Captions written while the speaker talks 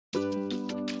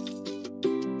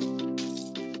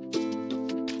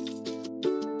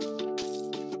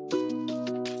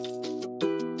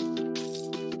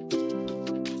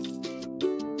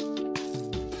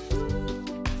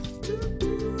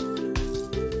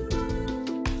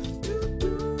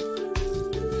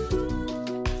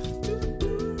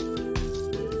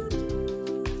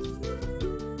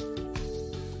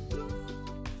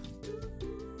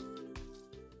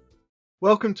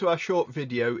Welcome to our short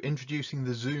video introducing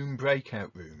the Zoom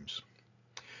breakout rooms.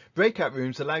 Breakout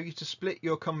rooms allow you to split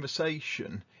your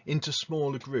conversation into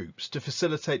smaller groups to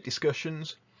facilitate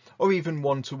discussions or even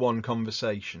one-to-one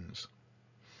conversations.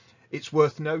 It's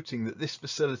worth noting that this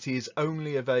facility is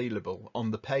only available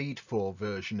on the paid-for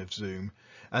version of Zoom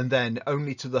and then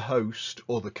only to the host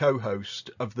or the co-host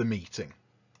of the meeting.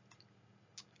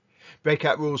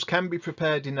 Breakout rules can be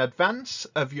prepared in advance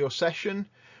of your session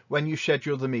when you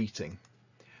schedule the meeting.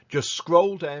 Just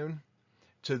scroll down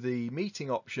to the meeting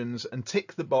options and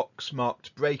tick the box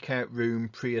marked Breakout Room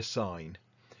Pre-assign.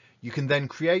 You can then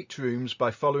create rooms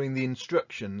by following the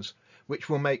instructions, which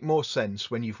will make more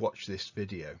sense when you've watched this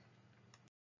video.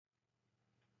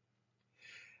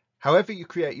 However you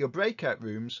create your breakout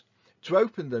rooms, to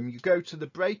open them you go to the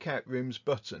Breakout Rooms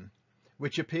button,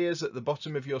 which appears at the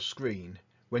bottom of your screen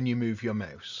when you move your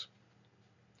mouse.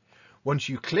 Once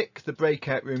you click the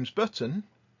Breakout Rooms button,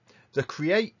 the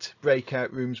Create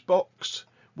Breakout Rooms box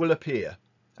will appear,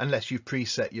 unless you've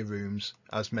preset your rooms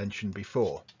as mentioned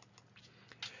before.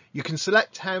 You can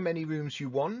select how many rooms you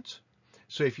want,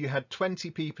 so if you had 20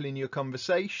 people in your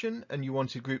conversation and you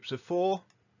wanted groups of 4,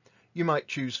 you might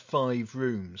choose 5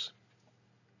 rooms.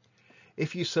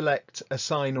 If you select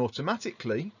Assign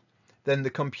Automatically, then the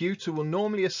computer will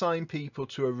normally assign people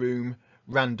to a room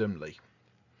randomly.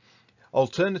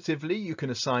 Alternatively, you can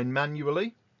assign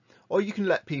manually, or you can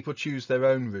let people choose their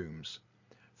own rooms.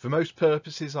 For most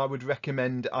purposes, I would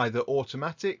recommend either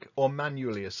automatic or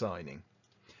manually assigning.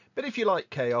 But if you like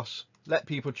chaos, let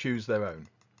people choose their own.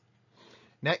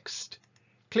 Next,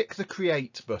 click the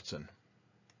Create button.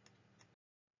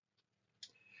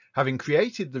 Having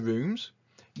created the rooms,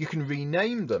 you can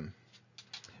rename them.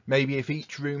 Maybe if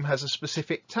each room has a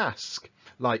specific task,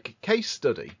 like Case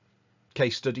Study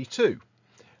 2,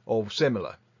 or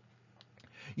similar.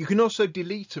 You can also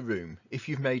delete a room if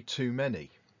you've made too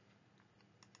many.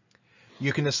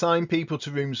 You can assign people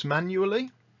to rooms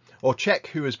manually or check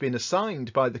who has been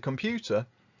assigned by the computer,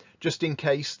 just in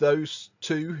case those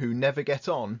two who never get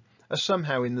on are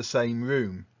somehow in the same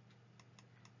room.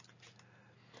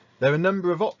 There are a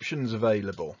number of options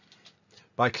available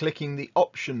by clicking the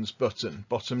Options button,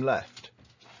 bottom left.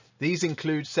 These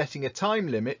include setting a time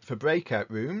limit for breakout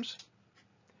rooms,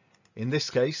 in this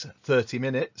case 30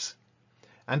 minutes,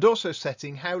 and also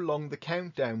setting how long the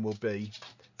countdown will be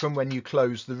from when you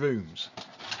close the rooms,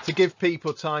 to give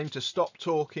people time to stop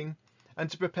talking and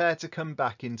to prepare to come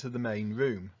back into the main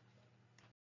room.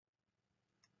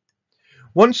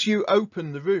 Once you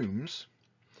open the rooms,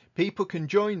 people can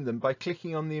join them by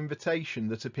clicking on the invitation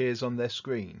that appears on their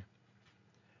screen.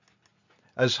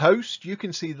 As host, you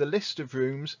can see the list of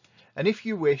rooms, and if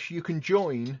you wish, you can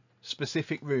join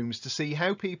specific rooms to see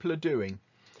how people are doing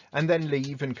and then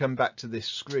leave and come back to this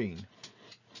screen.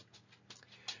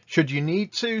 Should you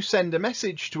need to send a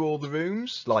message to all the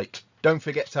rooms, like don't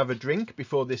forget to have a drink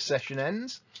before this session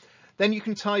ends, then you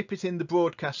can type it in the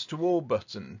Broadcast to All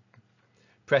button.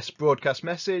 Press Broadcast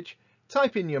Message,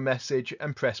 type in your message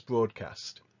and press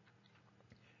Broadcast.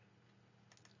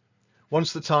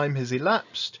 Once the time has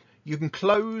elapsed, you can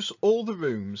close all the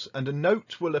rooms and a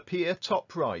note will appear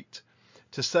top right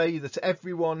to say that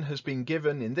everyone has been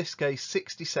given, in this case,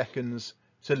 60 seconds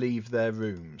to leave their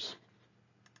rooms.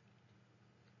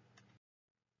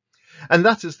 And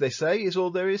that, as they say, is all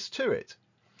there is to it.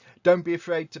 Don't be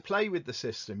afraid to play with the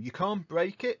system. You can't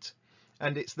break it,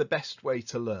 and it's the best way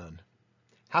to learn.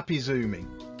 Happy Zooming!